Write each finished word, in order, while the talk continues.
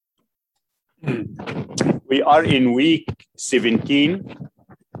We are in week 17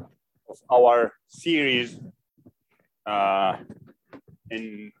 of our series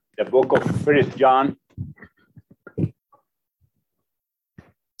in the book of 1 John.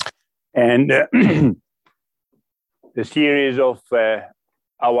 And the series of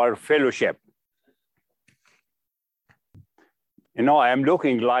our fellowship. You know, I'm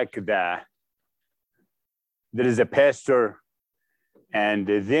looking like there is a pastor, and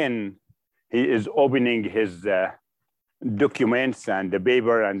then he is opening his documents and the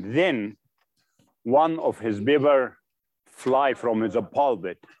paper, and then one of his paper fly from his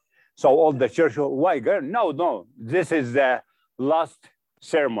pulpit. So all the church, why, girl? No, this is the last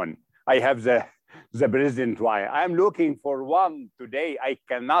sermon. I have the president. Why? I'm looking for one today. I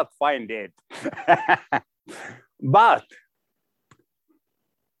cannot find it. But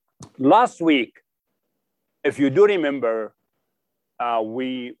last week, if you do remember,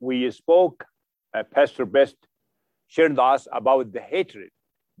 we spoke, Pastor Best shared us about the hatred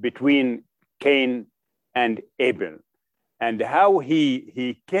between Cain and Abel and how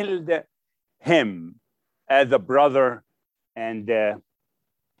he killed him as a brother. And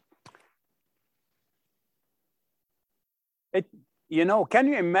can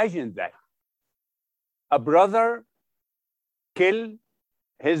you imagine that? A brother kill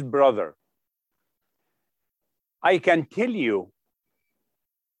his brother. I can tell you,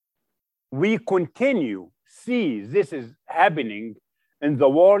 we continue see this is happening in the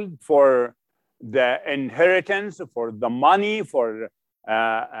world for the inheritance, for the money, for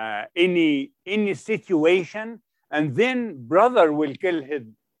any situation, and then brother will kill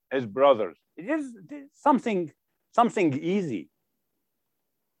his brothers. It is something easy.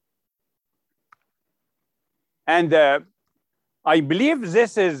 And I believe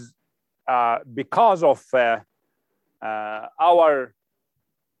this is because of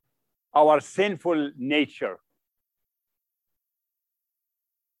our sinful nature.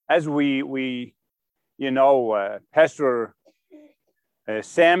 As we Pastor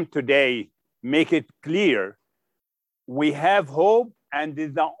Sam today make it clear, we have hope, and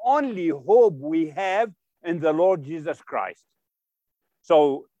the only hope we have in the Lord Jesus Christ.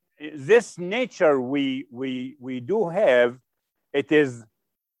 So this nature we do have, it is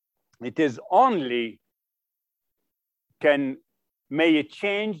only may it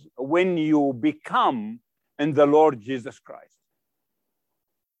change when you become in the Lord Jesus Christ.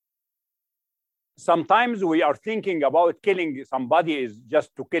 Sometimes we are thinking about killing somebody is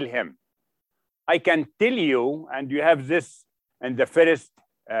just to kill him. I can tell you, and you have this in the first,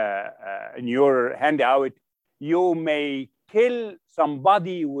 in your handout, you may kill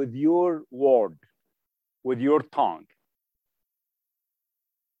somebody with your word, with your tongue.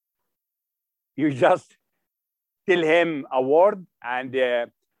 You just tell him a word, and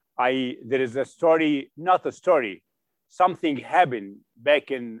there is a story, not a story, something happened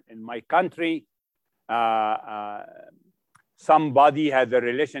back in my country. Somebody had a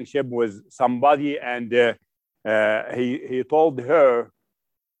relationship with somebody, and he told her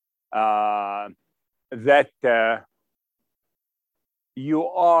that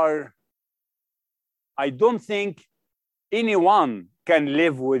I don't think anyone can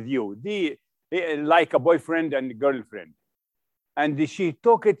live with you. Like a boyfriend and girlfriend. And she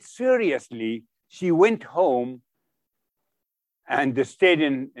took it seriously. She went home and stayed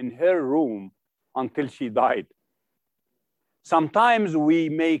in her room until she died. Sometimes we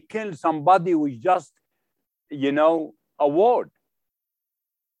may kill somebody with just, a word.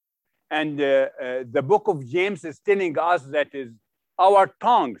 And the book of James is telling us that is our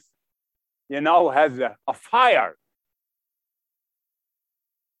tongues, has a fire.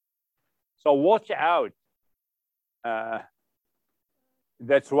 So watch out.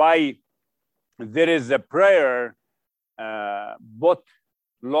 That's why there is a prayer,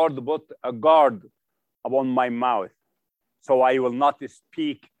 Lord, put a guard upon my mouth, so I will not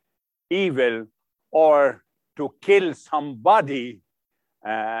speak evil or to kill somebody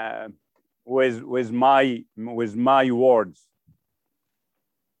with my words.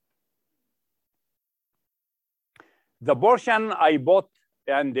 The portion I bought,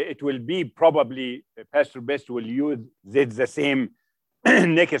 and it will be probably Pastor Best will use it the same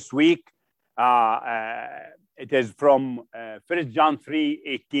next week. It is from 1 John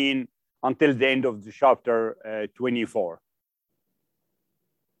 3:18 until the end of the chapter 24.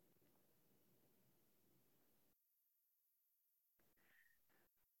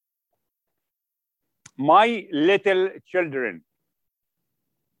 My little children,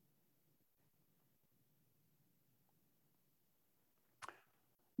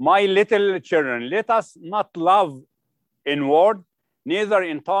 my little children, let us not love in word, neither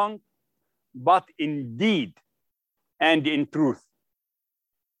in tongue, but in deed and in truth.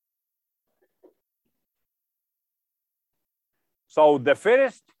 So the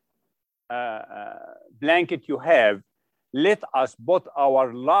first blanket you have, let us put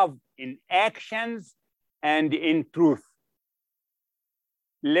our love in actions and in truth.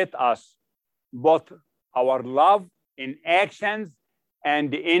 Let us put our love in actions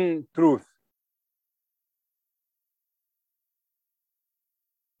and in truth.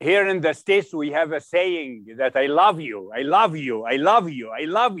 Here in the States, we have a saying that I love you, I love you, I love you, I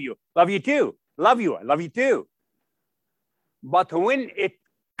love you, love you too, love you, I love you too. But when it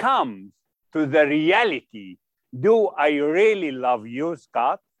comes to the reality, do I really love you,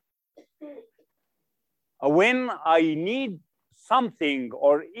 Scott? When I need something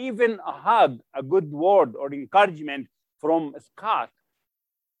or even a hug, a good word or encouragement from Scott,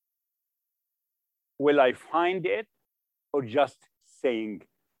 will I find it or just saying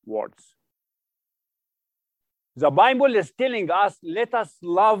words? The Bible is telling us, let us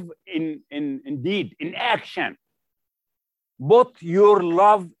love in deed, in action. Put your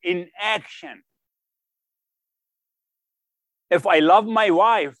love in action. If I love my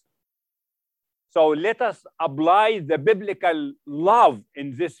wife, so let us apply the biblical love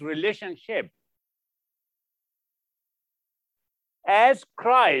in this relationship. As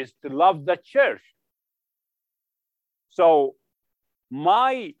Christ loved the church. So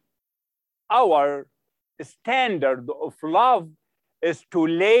our standard of love is to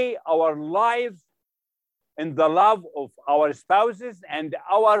lay our lives in the love of our spouses and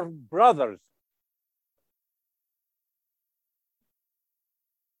our brothers.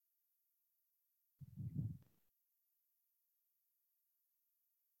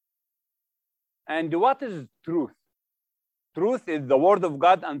 And what is truth? Truth is the word of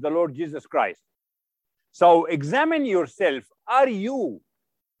God and the Lord Jesus Christ. So examine yourself. Are you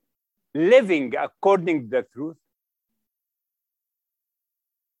living according to the truth?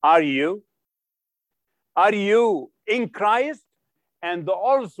 Are you? Are you in Christ and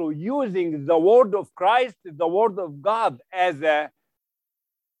also using the word of Christ, the word of God, as a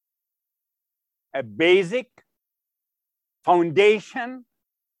basic foundation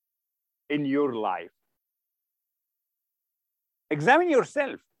in your life? Examine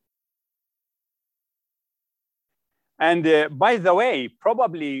yourself. And by the way,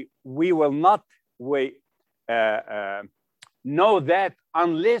 probably we will not know that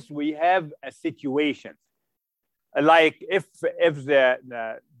unless we have a situation. Like if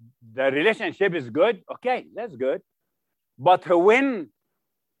the relationship is good, okay, that's good. But when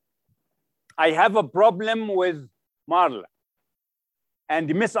I have a problem with Marla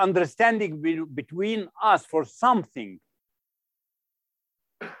and misunderstanding between us for something,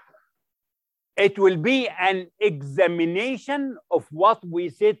 it will be an examination of what we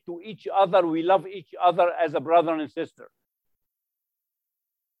said to each other. We love each other as a brother and sister.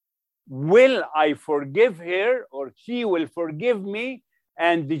 Will I forgive her or she will forgive me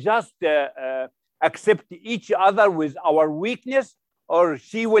and just accept each other with our weakness, or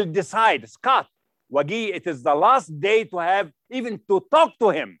she will decide, Scott, Wagi, it is the last day to have even to talk to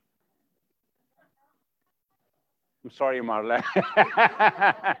him. I'm sorry, Marla.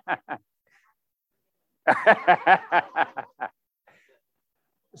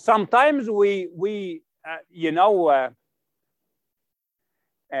 Sometimes we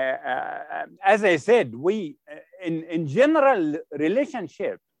as I said, we in general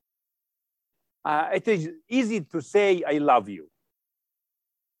relationship, it is easy to say I love you.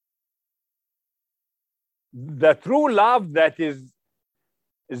 The true love that is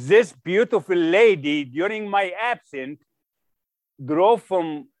this beautiful lady during my absence drove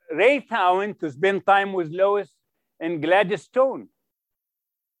from Raytown to spend time with Lois in Gladstone.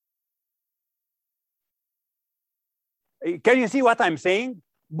 Can you see what I'm saying?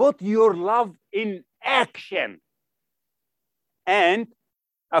 Put your love in action and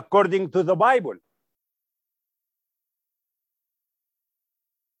according to the Bible.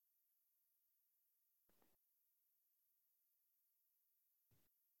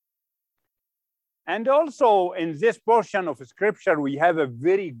 And also in this portion of scripture, we have a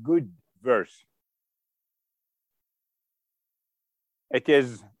very good verse. It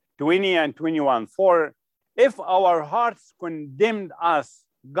is 20 and 21. For if our hearts condemned us,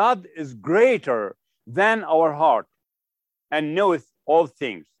 God is greater than our heart and knoweth all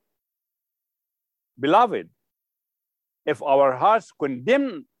things. Beloved, if our hearts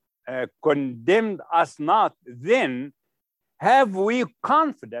condemned us not, then have we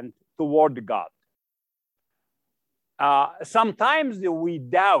confidence toward God. Sometimes we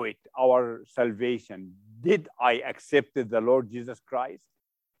doubt our salvation. Did I accept the Lord Jesus Christ?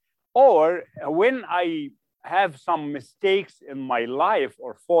 Or when I have some mistakes in my life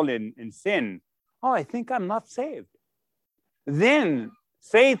or fallen in sin, oh, I think I'm not saved. Then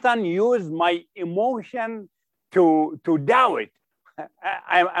Satan used my emotion to doubt.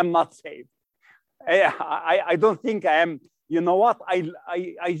 I'm not saved. I don't think I am. You know what? I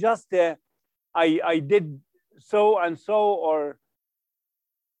just I did so and so, or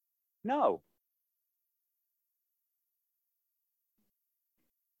no.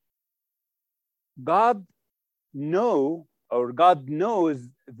 God knows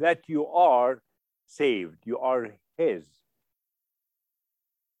that you are saved. You are His.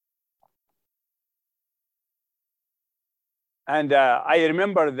 And I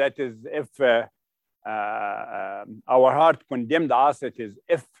remember that is if our heart condemned us, it is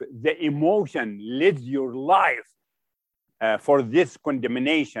if the emotion leads your life for this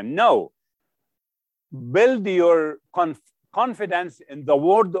condemnation. No. Build your confidence in the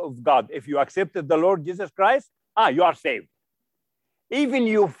word of God. If you accepted the Lord Jesus Christ, you are saved. Even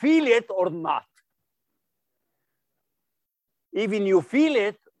you feel it or not. Even you feel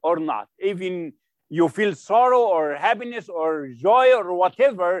it or not. Even you feel sorrow or happiness or joy or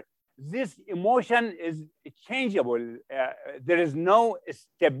whatever, this emotion is changeable. There is no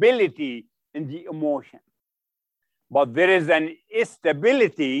stability in the emotion. But there is an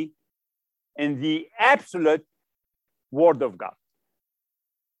stability in the absolute word of God.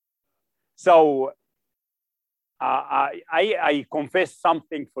 So I confess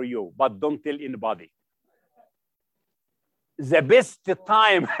something for you, but don't tell anybody. The best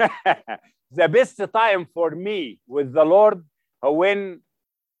time, the best time for me with the Lord when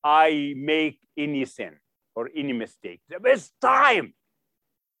I make any sin or any mistake. The best time.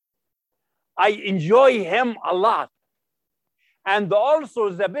 I enjoy Him a lot. And also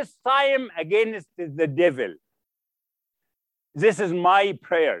the best time against the devil. This is my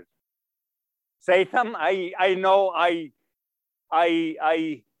prayer. Satan, I know I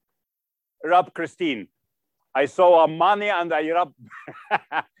robbed Christine. I saw money and I robbed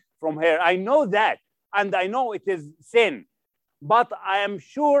from her. I know that. And I know it is sin. But I am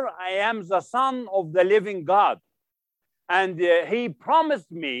sure I am the son of the living God. And He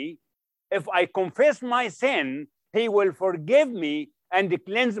promised me, if I confess my sin, He will forgive me and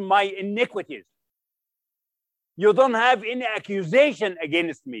cleanse my iniquities. You don't have any accusation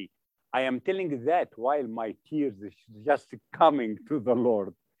against me. I am telling you that while my tears is just coming to the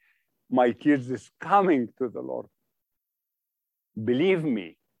Lord. My tears is coming to the Lord. Believe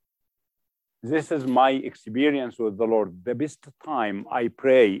me, this is my experience with the Lord. The best time I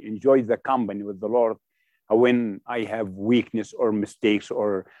pray, enjoy the company with the Lord when I have weakness or mistakes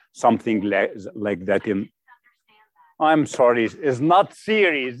or something like that. I'm sorry, it's not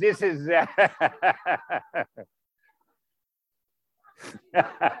serious. This is...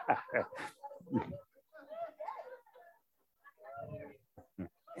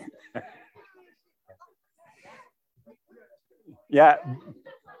 Yeah.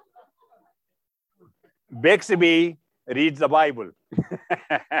 Bixby reads the Bible.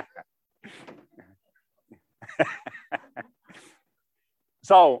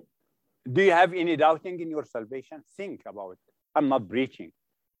 So, do you have any doubting in your salvation? Think about it. I'm not preaching.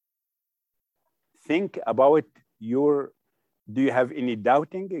 Think about your... Do you have any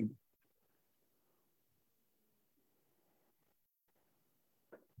doubting?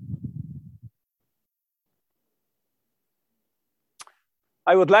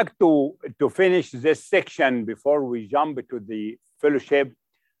 I would like to finish this section before we jump to the fellowship,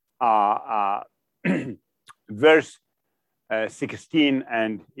 verse 16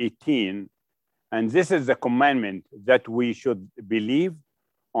 and 18. And this is the commandment, that we should believe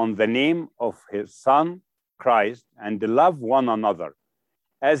on the name of His Son, Christ, and love one another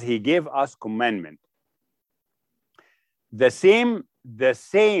as He gave us commandment. The same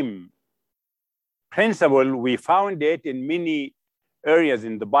principle, we found it in many areas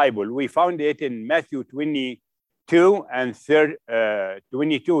in the Bible. We found it in Matthew 22 and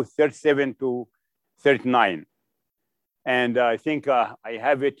 22, 37 to 39. And I think I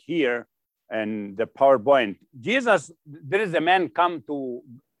have it here in the PowerPoint. Jesus, there is a man come to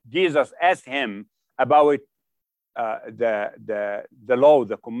Jesus, asked Him about the law,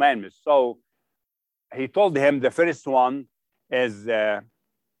 the commandments. So He told him the first one is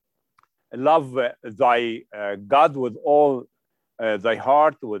love thy God with all thy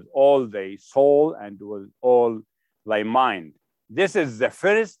heart, with all thy soul, and with all thy mind. This is the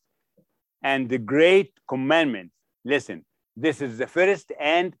first and the great commandment. Listen, this is the first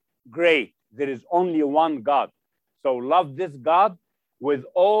and great. There is only one God. So love this God with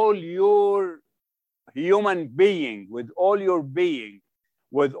all your human being, with all your being,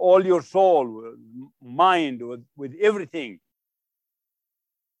 with all your soul, with mind, with everything.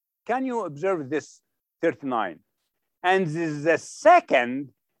 Can you observe this 39? And the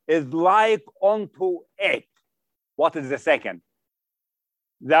second is like unto it. What is the second?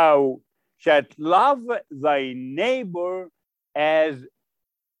 Thou shalt love thy neighbor as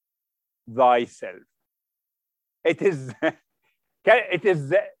thyself. It is,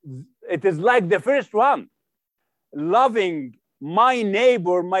 it is like the first one. Loving my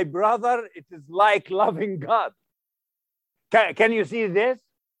neighbor, my brother, it is like loving God. Can you see this?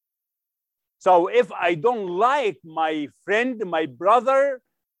 So if I don't like my friend, my brother,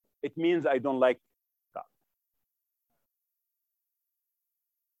 it means I don't like God.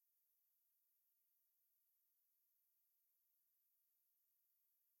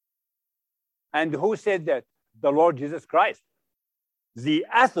 And who said that? The Lord Jesus Christ, the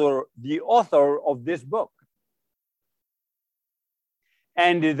author of this book.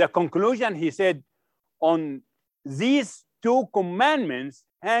 And the conclusion, he said, on these two commandments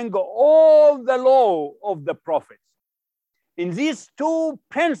hang all the law of the prophets. In these two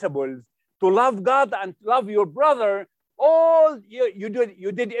principles, to love God and to love your brother, all you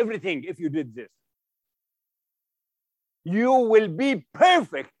did everything if you did this. You will be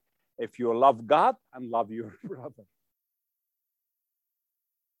perfect if you love God and love your brother.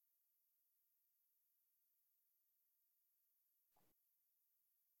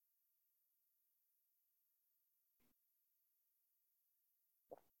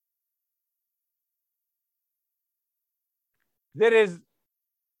 There is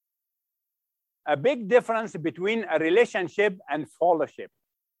a big difference between a relationship and fellowship.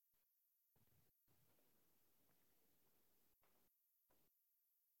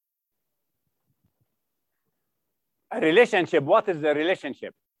 A relationship, what is a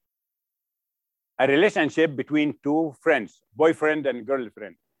relationship? A relationship between two friends, boyfriend and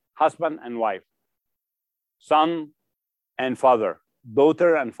girlfriend, husband and wife, son and father,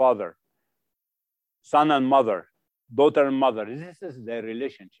 daughter and father, son and mother, daughter and mother. This is the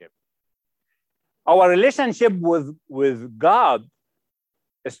relationship. Our relationship with God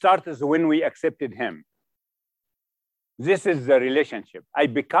starts when we accepted him. This is the relationship. I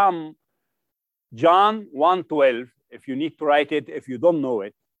become John 1:12, if you need to write it, if you don't know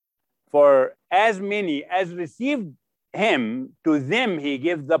it. For as many as received him, to them he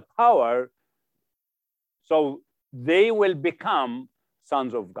gave the power, so they will become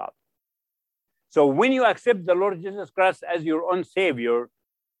sons of God. So when you accept the Lord Jesus Christ as your own Savior,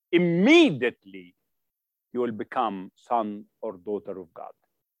 immediately you will become son or daughter of God.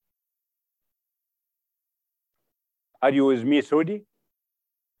 Are you with me, Sudi?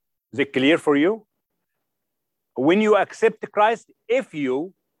 Is it clear for you? When you accept Christ,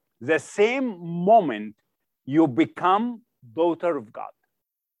 the same moment you become daughter of God.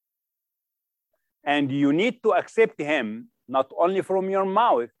 And you need to accept him not only from your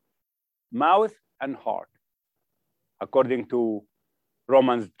mouth and heart, according to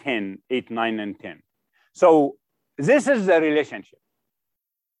Romans 10:8, 9, and 10. So this is the relationship.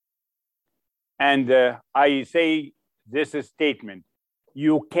 And I say this statement: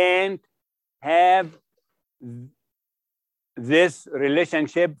 you can't have this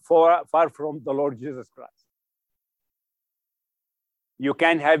relationship far from the Lord Jesus Christ. You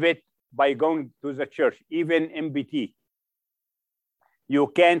can't have it by going to the church, even MBT. You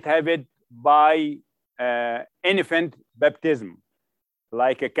can't have it by infant baptism,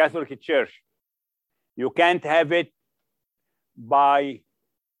 like a Catholic church. You can't have it by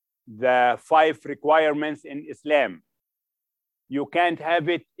the 5 requirements in Islam. You can't have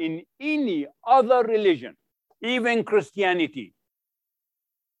it in any other religion, even Christianity.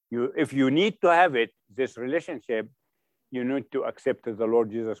 If you need to have it, this relationship, you need to accept the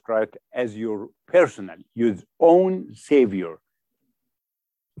Lord Jesus Christ as your personal, your own Savior.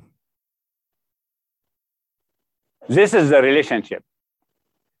 This is the relationship.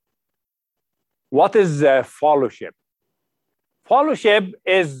 What is the fellowship? Fellowship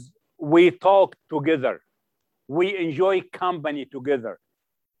is we talk together. We enjoy company together.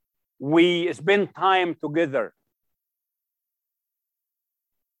 We spend time together.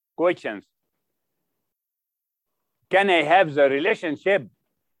 Questions? Can I have the relationship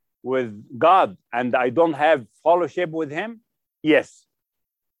with God and I don't have fellowship with him? Yes.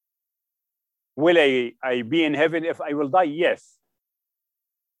 Will I be in heaven if I will die? Yes.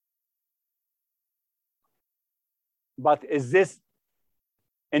 But is this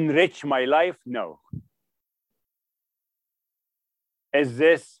enrich my life? No. Is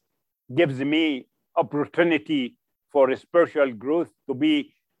this gives me opportunity for spiritual growth to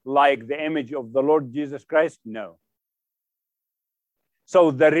be like the image of the Lord Jesus Christ? No. So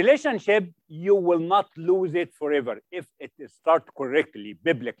the relationship, you will not lose it forever if it is started correctly,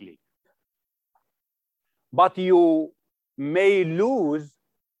 biblically. But you may lose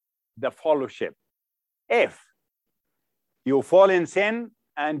the fellowship if you fall in sin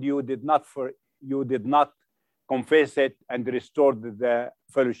and you did not confess it and restore the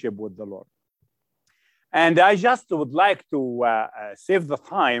fellowship with the Lord. And I just would like to save the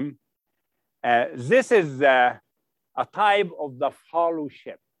time. This is a type of the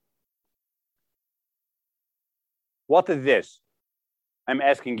fellowship. What is this? I'm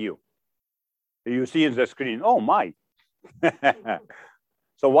asking you. You see in the screen. Oh my.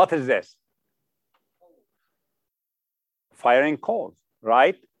 So what is this? Firing coals,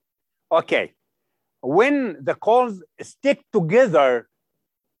 right? Okay. When the coals stick together,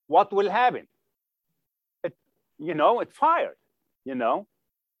 what will happen? It's fired,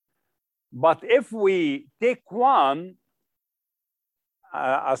 But if we take one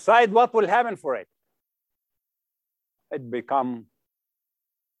aside, what will happen for it? It become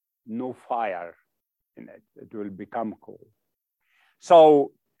no fire in it. It will become cold.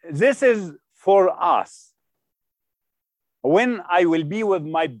 So this is for us. When I will be with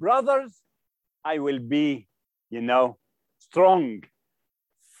my brothers, I will be, strong.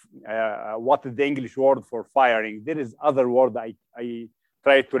 What is the English word for firing? There is other word. I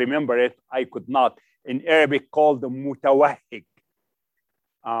tried to remember it. I could not. In Arabic, called the mutawahhik.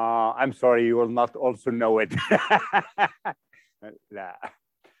 I'm sorry, you will not also know it.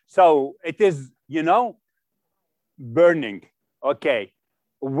 So it is, burning. Okay.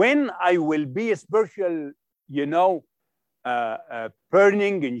 When I will be a spiritual,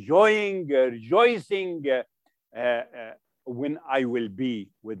 burning, enjoying, rejoicing, when I will be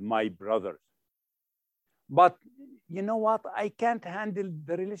with my brothers. But you know what? I can't handle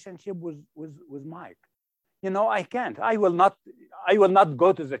the relationship with Mike. I can't. I will not go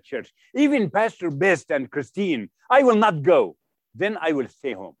to the church. Even Pastor Best and Christine, I will not go. Then I will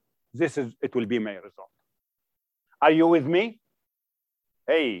stay home. It will be my result. Are you with me?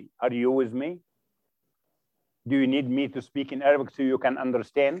 Hey, are you with me? Do you need me to speak in Arabic so you can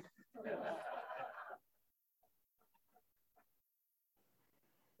understand?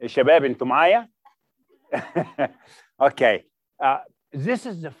 شباب انتوا معايا؟ Okay. This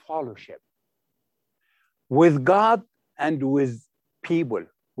is the fellowship with God and with people,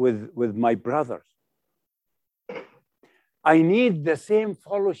 with my brothers. I need the same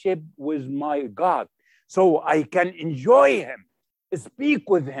fellowship with my God so I can enjoy Him, speak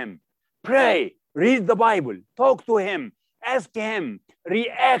with Him, pray, read the Bible, talk to Him, ask Him,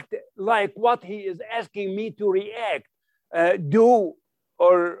 react like what He is asking me to react, do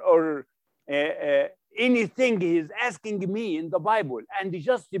or anything He is asking me in the Bible, and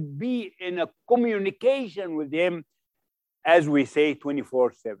just be in a communication with Him, as we say,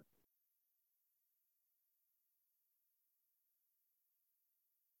 24/7.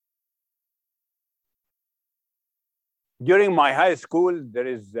 During my high school, there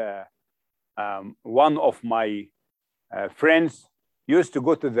is one of my friends used to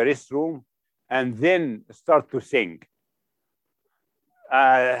go to the restroom and then start to sing.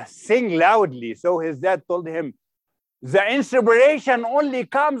 Sing loudly. So his dad told him, the inspiration only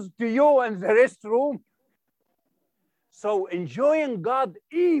comes to you in the restroom. So enjoying God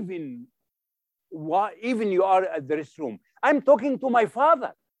even you are at the restroom. I'm talking to my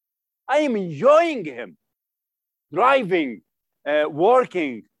father. I am enjoying him. Driving,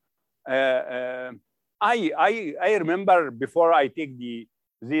 working. I remember before I take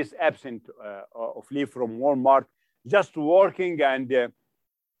this absent of leave from Walmart, just working and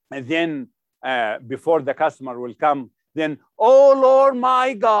then before the customer will come, then, oh Lord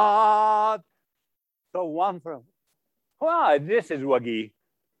my God. So one from, wow, this is Wagi.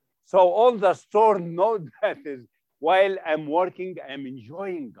 So all the store know that is while I'm working, I'm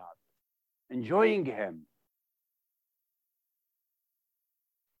enjoying God, enjoying Him.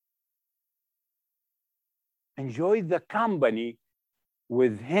 Enjoy the company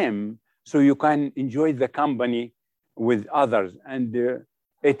with Him so you can enjoy the company with others. And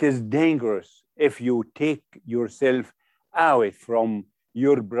it is dangerous if you take yourself away from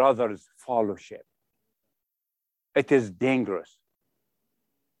your brother's fellowship. It is dangerous.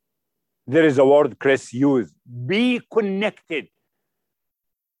 There is a word Chris used, be connected.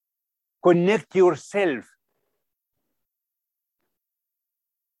 Connect yourself.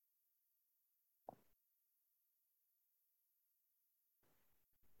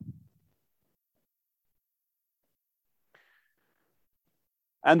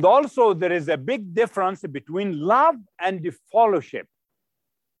 And also there is a big difference between love and fellowship.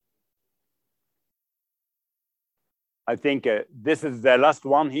 I think this is the last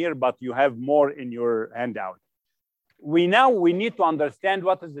one here, but you have more in your handout. We need to understand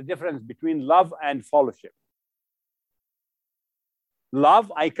what is the difference between love and fellowship.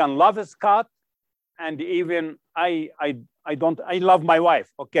 Love, I can love Scott, and even I love my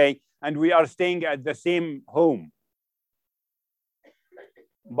wife, okay? And we are staying at the same home,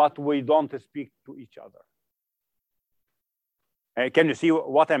 but we don't speak to each other. Can you see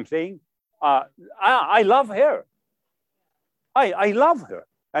what I'm saying? I love her. I love her,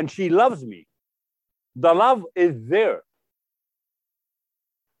 and she loves me. The love is there,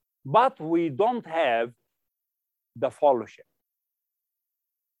 but we don't have the fellowship.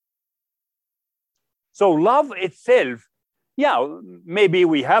 So love itself, yeah, maybe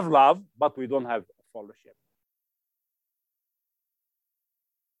we have love, but we don't have fellowship.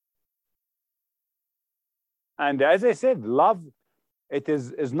 And as I said, love, it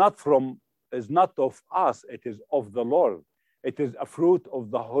is not of us, it is of the Lord. It is a fruit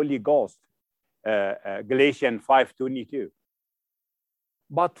of the Holy Ghost, Galatians 5:22.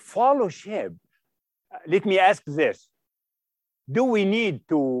 But fellowship, let me ask this. Do we need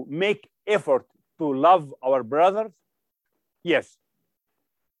to make effort to love our brothers? Yes.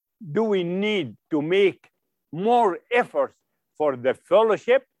 Do we need to make more effort for the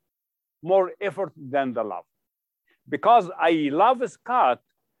fellowship? More effort than the love. Because I love Scott,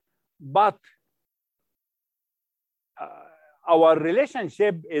 but our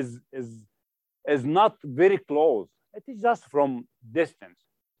relationship is not very close. It is just from distance.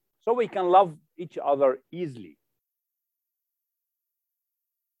 So we can love each other easily.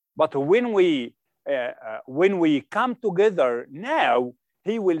 But when we come together now,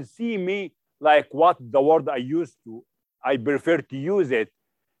 he will see me like what the word I prefer to use it.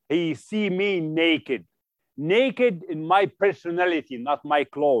 He see me naked. Naked in my personality, not my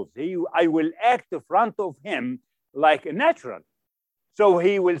clothes. I will act in front of him like natural. So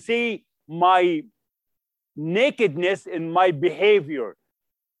he will see my nakedness in my behavior.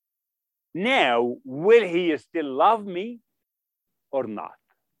 Now, will he still love me or not?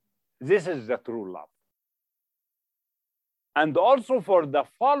 This is the true love. And also for the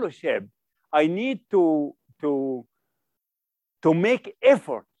fellowship, I need to make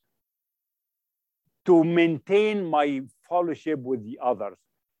effort to maintain my fellowship with the others.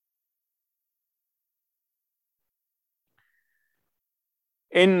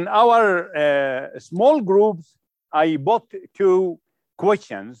 In our small groups, I bought 2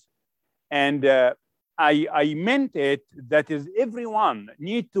 questions, and I meant it, that is, everyone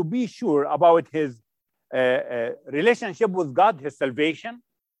needs to be sure about his relationship with God, his salvation,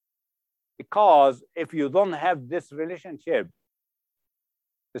 because if you don't have this relationship,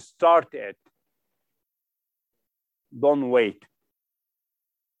 start it. Don't wait.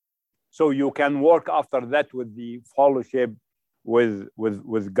 So you can work after that with the fellowship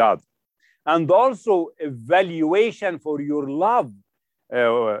with God. And also evaluation for your love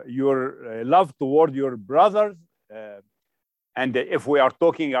toward your brothers. And if we are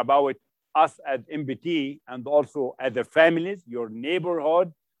talking about us at MBT and also at the families, your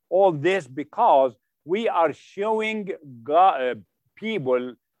neighborhood, all this because we are showing God,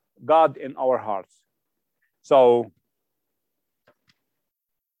 people God in our hearts. So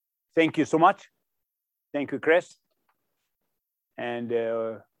thank you so much. Thank you, Chris. And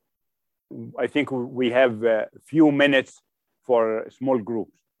I think we have a few minutes for small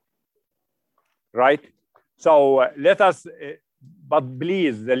groups, right? So let us, but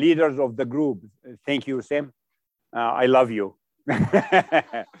please, the leaders of the group, thank you, Sam. I love you.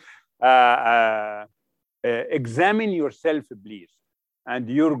 Examine yourself, please, and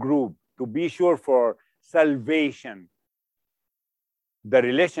your group to be sure for salvation, the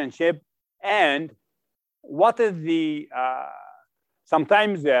relationship, and what is the,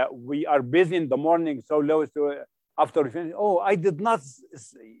 sometimes we are busy in the morning, so low, so after we finish, oh, I did not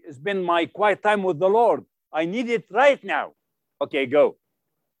spend my quiet time with the Lord. I need it right now. Okay, go.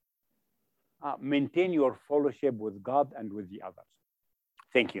 Maintain your fellowship with God and with the others.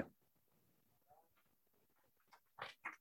 Thank you.